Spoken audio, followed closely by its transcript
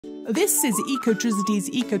This is Ecotricity's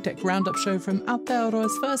ecoTEC Roundup show from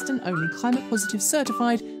Aotearoa's first and only climate-positive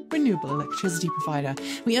certified renewable electricity provider.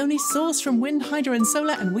 We only source from wind, hydro and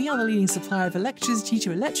solar, and we are the leading supplier of electricity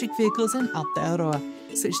to electric vehicles in Aotearoa.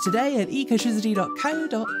 Switch today at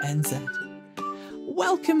ecotricity.co.nz.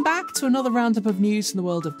 Welcome back to another roundup of news from the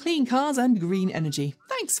world of clean cars and green energy.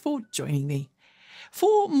 Thanks for joining me.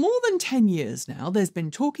 For more than 10 years now, there's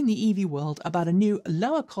been talk in the EV world about a new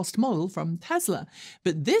lower-cost model from Tesla.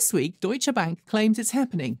 But this week, Deutsche Bank claims it's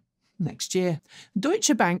happening next year.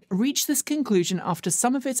 Deutsche Bank reached this conclusion after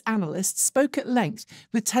some of its analysts spoke at length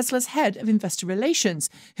with Tesla's head of investor relations,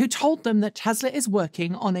 who told them that Tesla is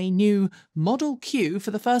working on a new Model Q for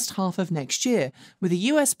the first half of next year, with a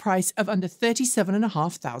US price of under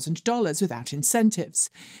 $37,500 without incentives.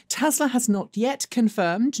 Tesla has not yet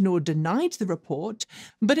confirmed nor denied the report,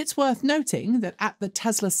 but it's worth noting that at the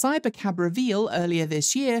Tesla Cybercab reveal earlier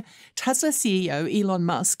this year, Tesla CEO Elon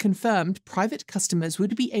Musk confirmed private customers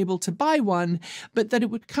would be able to buy one, but that it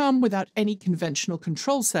would come without any conventional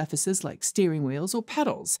control surfaces like steering wheels or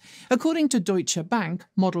pedals. According to Deutsche Bank,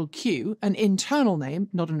 Model Q, an internal name,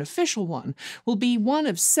 not an official one, will be one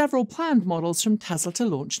of several planned models from Tesla to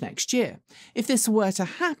launch next year. If this were to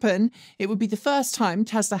happen, it would be the first time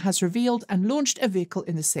Tesla has revealed and launched a vehicle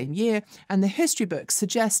in the same year, and the history books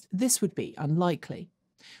suggest this would be unlikely.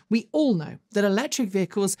 We all know that electric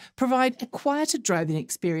vehicles provide a quieter driving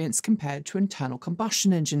experience compared to internal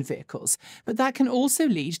combustion engine vehicles, but that can also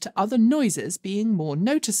lead to other noises being more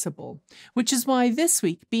noticeable, which is why this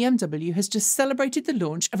week BMW has just celebrated the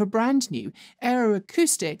launch of a brand new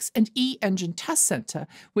Aeroacoustics and e-engine test centre,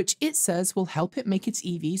 which it says will help it make its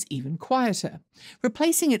EVs even quieter.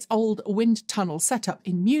 Replacing its old wind tunnel setup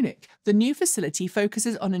in Munich, the new facility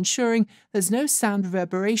focuses on ensuring there's no sound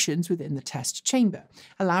reverberations within the test chamber,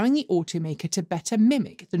 allowing the automaker to better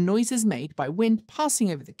mimic the noises made by wind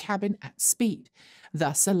passing over the cabin at speed,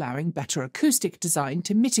 thus allowing better acoustic design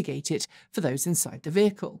to mitigate it for those inside the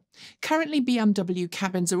vehicle. Currently, BMW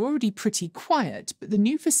cabins are already pretty quiet, but the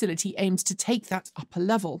new facility aims to take that up a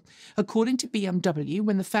level. According to BMW,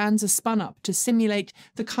 when the fans are spun up to simulate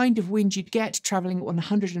the kind of wind you'd get travelling at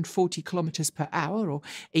 140 kilometers per hour or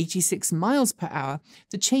 86 miles per hour,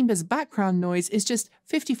 the chamber's background noise is just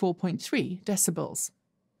 54.3 decibels.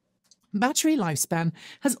 Battery lifespan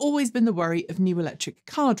has always been the worry of new electric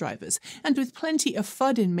car drivers, and with plenty of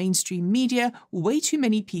FUD in mainstream media, way too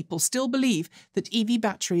many people still believe that EV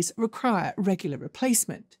batteries require regular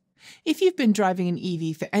replacement. If you've been driving an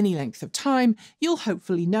EV for any length of time, you'll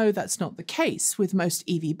hopefully know that's not the case, with most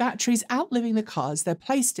EV batteries outliving the cars they're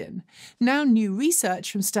placed in. Now, new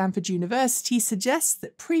research from Stanford University suggests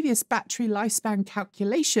that previous battery lifespan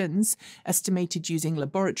calculations, estimated using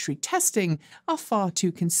laboratory testing, are far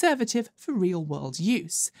too conservative for real-world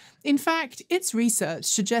use. In fact, its research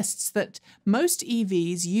suggests that most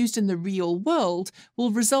EVs used in the real world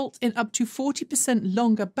will result in up to 40%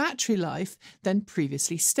 longer battery life than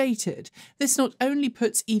previously stated. This not only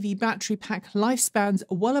puts EV battery pack lifespans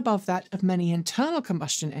well above that of many internal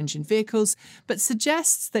combustion engine vehicles, but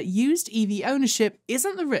suggests that used EV ownership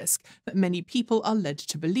isn't the risk that many people are led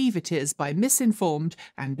to believe it is by misinformed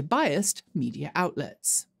and biased media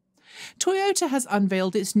outlets. Toyota has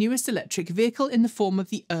unveiled its newest electric vehicle in the form of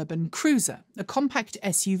the Urban Cruiser, a compact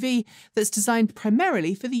SUV that's designed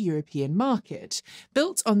primarily for the European market.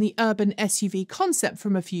 Built on the urban SUV concept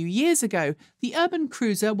from a few years ago, the Urban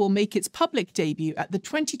Cruiser will make its public debut at the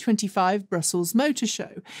 2025 Brussels Motor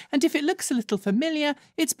Show, and if it looks a little familiar,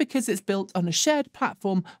 it's because it's built on a shared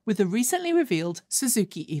platform with the recently revealed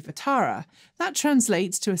Suzuki e-Vitara. That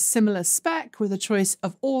translates to a similar spec with a choice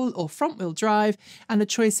of all or front-wheel drive and a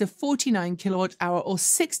choice of 49 kilowatt-hour or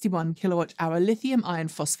 61 kilowatt-hour lithium iron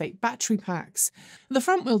phosphate battery packs. The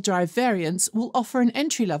front-wheel drive variants will offer an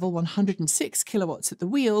entry-level 106 kilowatts at the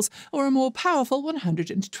wheels or a more powerful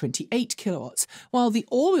 128 kilowatts, while the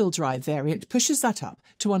all-wheel drive variant pushes that up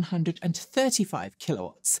to 135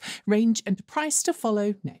 kilowatts. Range and price to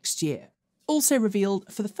follow next year. Also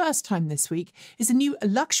revealed for the first time this week is a new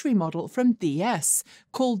luxury model from DS.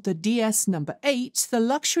 Called the DS No.8, the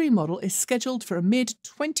luxury model is scheduled for a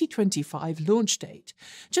mid-2025 launch date.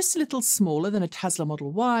 Just a little smaller than a Tesla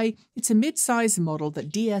Model Y, it's a mid-size model that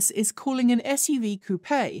DS is calling an SUV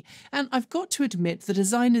coupe, and I've got to admit the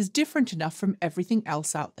design is different enough from everything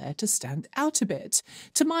else out there to stand out a bit.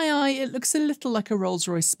 To my eye, it looks a little like a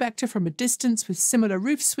Rolls-Royce Spectre from a distance with similar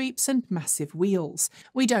roof sweeps and massive wheels.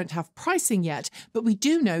 We don't have pricing nothing yet, but we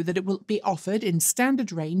do know that it will be offered in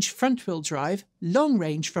standard range front-wheel drive,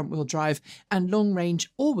 long-range front-wheel drive, and long-range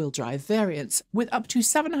all-wheel drive variants, with up to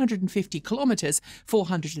 750 kilometres,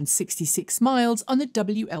 466 miles on the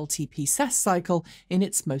WLTP CES cycle in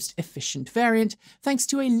its most efficient variant, thanks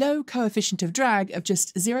to a low coefficient of drag of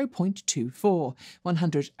just 0.24.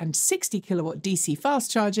 160 kilowatt DC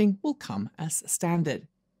fast charging will come as standard.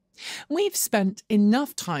 We've spent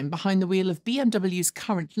enough time behind the wheel of BMW's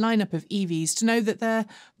current lineup of EVs to know that they're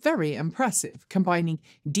very impressive, combining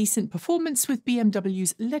decent performance with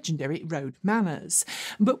BMW's legendary road manners.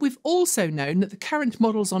 But we've also known that the current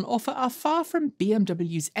models on offer are far from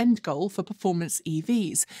BMW's end goal for performance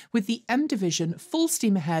EVs, with the M division full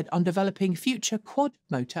steam ahead on developing future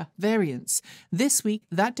quad-motor variants. This week,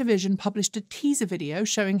 that division published a teaser video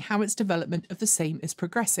showing how its development of the same is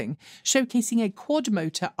progressing, showcasing a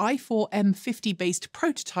quad-motor i4 M50-based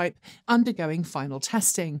prototype undergoing final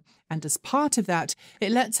testing. And as part of that,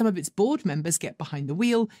 it let some of its board members get behind the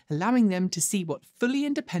wheel, allowing them to see what fully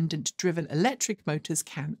independent driven electric motors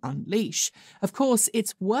can unleash. Of course,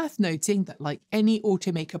 it's worth noting that like any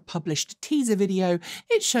automaker published teaser video,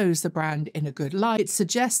 it shows the brand in a good light. It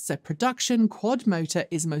suggests a production quad motor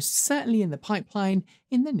is most certainly in the pipeline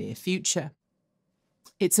in the near future.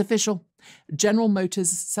 It's official. General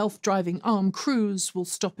Motors' self-driving arm Cruise will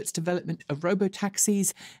stop its development of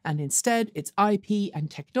robotaxis, and instead its IP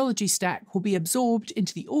and technology stack will be absorbed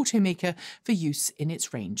into the automaker for use in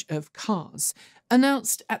its range of cars.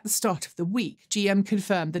 Announced at the start of the week, GM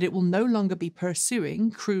confirmed that it will no longer be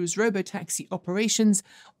pursuing Cruise robotaxi operations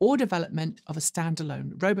or development of a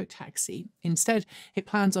standalone robotaxi. Instead, it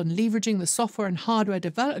plans on leveraging the software and hardware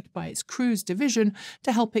developed by its Cruise division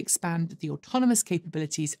to help expand the autonomous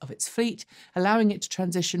capabilities of its fleet, allowing it to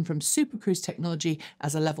transition from Super Cruise technology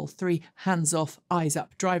as a level 3 hands-off,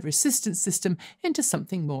 eyes-up driver assistance system into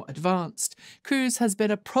something more advanced. Cruise has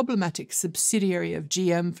been a problematic subsidiary of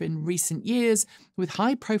GM in recent years, with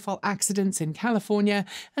high-profile accidents in California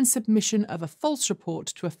and submission of a false report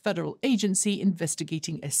to a federal agency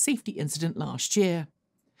investigating a safety incident last year.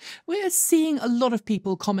 We're seeing a lot of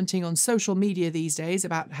people commenting on social media these days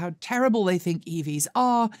about how terrible they think EVs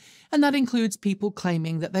are, and that includes people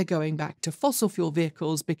claiming that they're going back to fossil fuel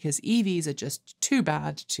vehicles because EVs are just too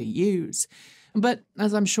bad to use. But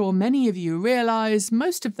as I'm sure many of you realise,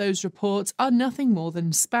 most of those reports are nothing more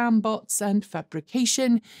than spam bots and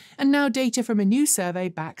fabrication, and now data from a new survey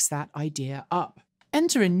backs that idea up.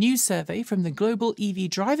 Enter a new survey from the Global EV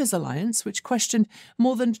Drivers Alliance, which questioned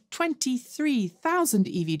more than 23,000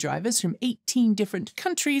 EV drivers from 18 different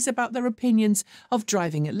countries about their opinions of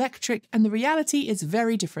driving electric, and the reality is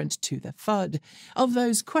very different to the FUD. Of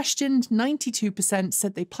those questioned, 92%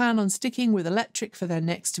 said they plan on sticking with electric for their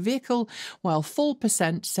next vehicle, while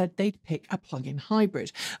 4% said they'd pick a plug-in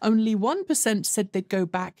hybrid. Only 1% said they'd go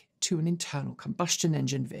back to an internal combustion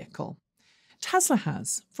engine vehicle. Tesla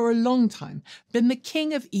has, for a long time, been the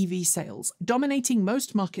king of EV sales, dominating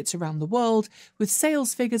most markets around the world, with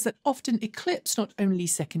sales figures that often eclipse not only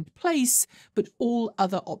second place, but all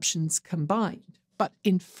other options combined. But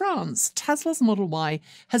in France, Tesla's Model Y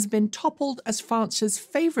has been toppled as France's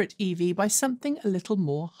favourite EV by something a little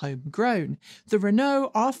more homegrown, the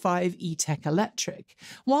Renault R5 eTEC Electric.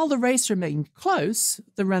 While the race remained close,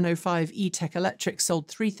 the Renault 5 eTEC Electric sold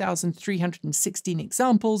 3,316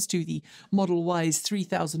 examples to the Model Y's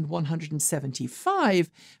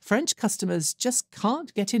 3,175, French customers just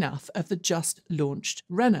can't get enough of the just-launched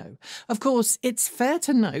Renault. Of course, it's fair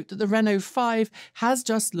to note that the Renault 5 has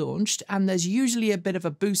just launched, and there's usually a bit of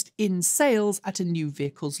a boost in sales at a new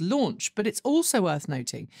vehicle's launch, but it's also worth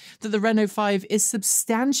noting that the Renault 5 is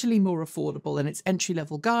substantially more affordable in its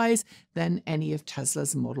entry-level guise than any of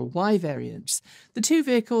Tesla's Model Y variants. The two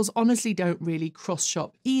vehicles honestly don't really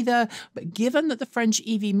cross-shop either, but given that the French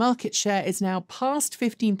EV market share is now past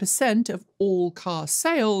 15% of all car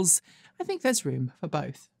sales, I think there's room for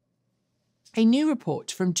both. A new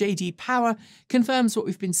report from JD Power confirms what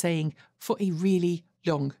we've been saying for a really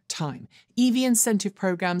long time. EV incentive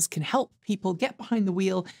programs can help people get behind the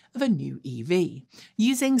wheel of a new EV.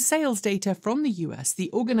 Using sales data from the US, the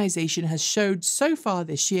organisation has showed so far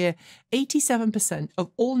this year 87% of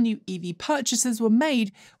all new EV purchases were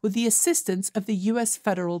made with the assistance of the US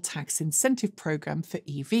federal tax incentive program for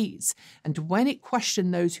EVs. And when it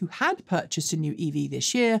questioned those who had purchased a new EV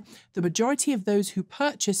this year, the majority of those who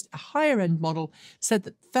purchased a higher-end model said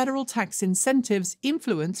that federal tax incentives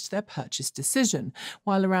influenced their purchase decision,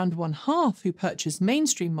 while around one-half who purchased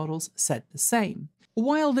mainstream models said the same.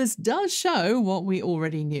 While this does show what we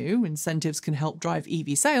already knew, incentives can help drive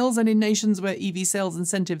EV sales, and in nations where EV sales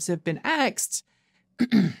incentives have been axed,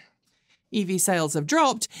 EV sales have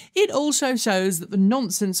dropped, it also shows that the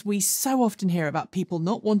nonsense we so often hear about people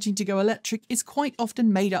not wanting to go electric is quite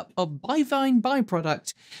often made up of bovine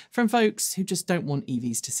byproduct from folks who just don't want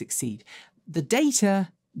EVs to succeed. The data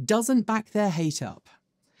doesn't back their hate up.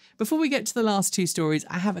 Before we get to the last two stories,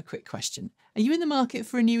 I have a quick question. Are you in the market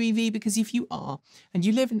for a new EV? Because if you are, and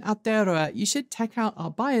you live in Aotearoa, you should check out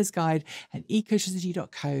our buyer's guide at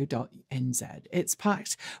ecotricity.co.nz. It's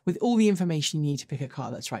packed with all the information you need to pick a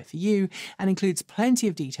car that's right for you, and includes plenty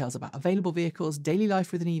of details about available vehicles, daily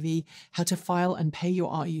life with an EV, how to file and pay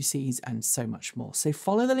your RUCs, and so much more. So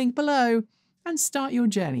follow the link below and start your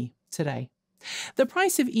journey today. The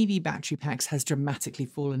price of EV battery packs has dramatically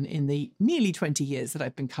fallen in the nearly 20 years that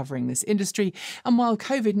I've been covering this industry, and while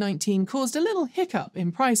COVID-19 caused a little hiccup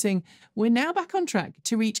in pricing, we're now back on track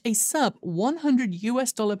to reach a sub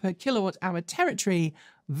 $100 per kilowatt hour territory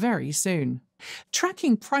very soon.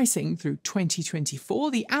 Tracking pricing through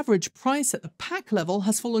 2024, the average price at the pack level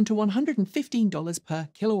has fallen to $115 per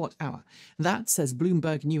kilowatt hour. That, says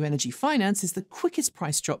Bloomberg New Energy Finance, is the quickest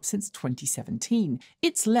price drop since 2017.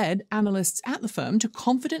 It's led analysts at the firm to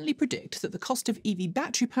confidently predict that the cost of EV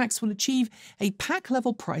battery packs will achieve a pack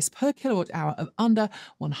level price per kilowatt hour of under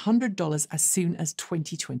 $100 as soon as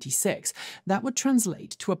 2026. That would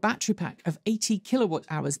translate to a battery pack of 80 kilowatt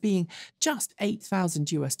hours being just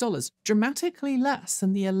 $8,000, dramatically less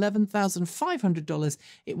than the $11,500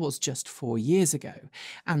 it was just 4 years ago.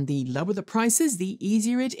 And the lower the prices, the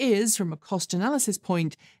easier it is from a cost analysis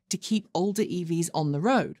point to keep older EVs on the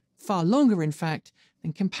road, far longer in fact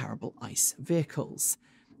than comparable ICE vehicles.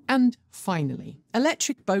 And finally,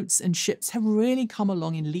 electric boats and ships have really come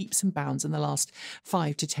along in leaps and bounds in the last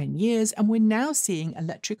 5 to 10 years, and we're now seeing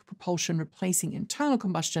electric propulsion replacing internal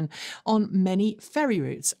combustion on many ferry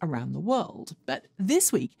routes around the world. But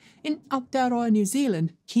this week, in Aotearoa, New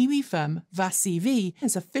Zealand, Kiwi Firm VAS-EV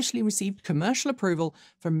has officially received commercial approval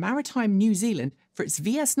from Maritime New Zealand for its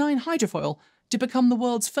VS9 hydrofoil to become the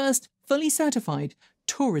world's first fully certified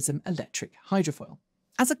tourism electric hydrofoil.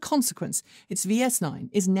 As a consequence, its VS9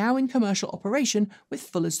 is now in commercial operation with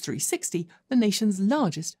Fuller's 360, the nation's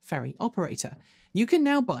largest ferry operator. You can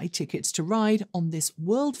now buy tickets to ride on this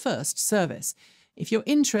world-first service. If you're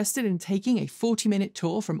interested in taking a 40-minute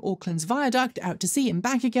tour from Auckland's viaduct out to sea and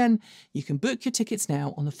back again, you can book your tickets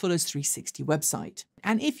now on the Fuller's 360 website.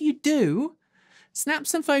 And if you do, snap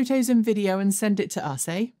some photos and video and send it to us,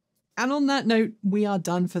 eh? And on that note, we are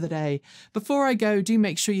done for the day. Before I go, do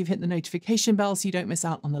make sure you've hit the notification bell so you don't miss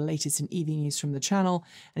out on the latest in EV news from the channel.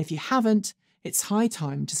 And if you haven't, it's high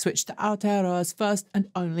time to switch to Aotearoa's first and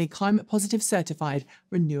only climate-positive certified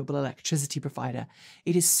renewable electricity provider.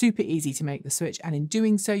 It is super easy to make the switch, and in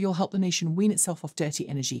doing so, you'll help the nation wean itself off dirty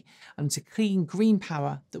energy and to clean, green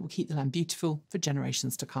power that will keep the land beautiful for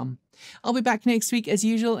generations to come. I'll be back next week as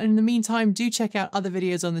usual, and in the meantime, do check out other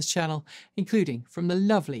videos on this channel, including from the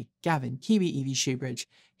lovely Gavin Kiwi EV Shoebridge.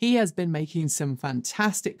 He has been making some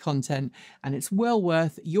fantastic content, and it's well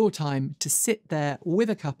worth your time to sit there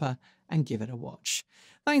with a cuppa and give it a watch.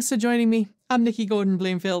 Thanks for joining me. I'm Nikki Gordon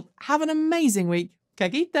Bloomfield. Have an amazing week. Ka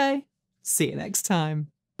kite. See you next time.